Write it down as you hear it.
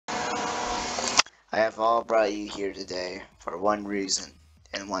I have all brought you here today for one reason,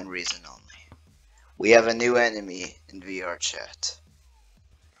 and one reason only. We have a new enemy in VRChat.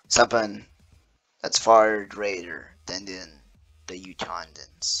 Something that's far greater than the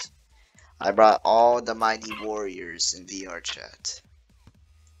Utandans. I brought all the mighty warriors in VRChat.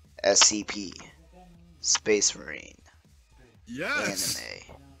 SCP, Space Marine, Yes.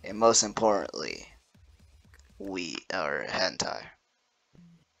 Anime, and most importantly, we are hentai.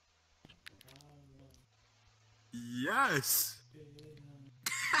 Yes.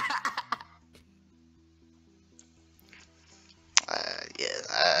 Yeah,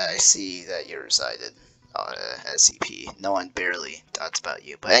 I see that you're excited. SCP. No one barely thought about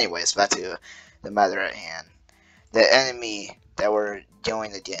you. But anyways, back to the matter at hand. The enemy that we're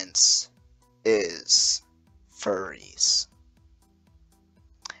going against is furries.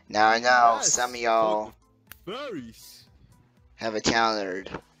 Now I know Yes. some of y'all Furries. have encountered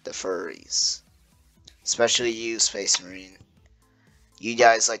the furries. Especially you, Space Marine. You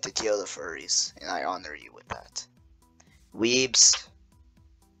guys like to kill the furries, and I honor you with that. Weebs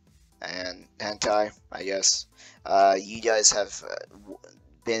and hentai, I guess. You guys have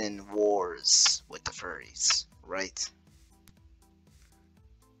been in wars with the furries, right?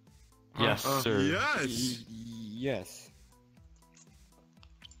 Yes, sir. Yes. Yes.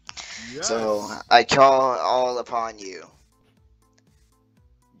 Yes. So I call all upon you.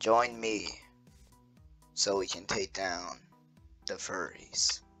 Join me so we can take down the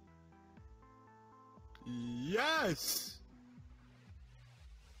furries. Yes.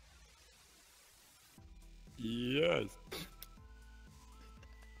 Yes.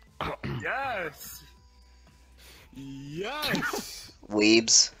 Yes. Yes.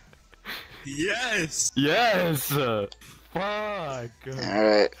 Weebs. Yes. Yes. Fuck.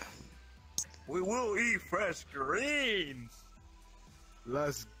 Alright. We will eat fresh greens.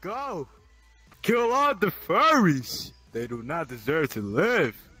 Let's go. Kill all the furries. They do not deserve to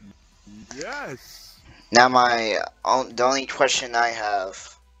live. Yes. Now the only question I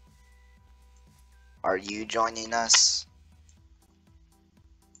have, are you joining us?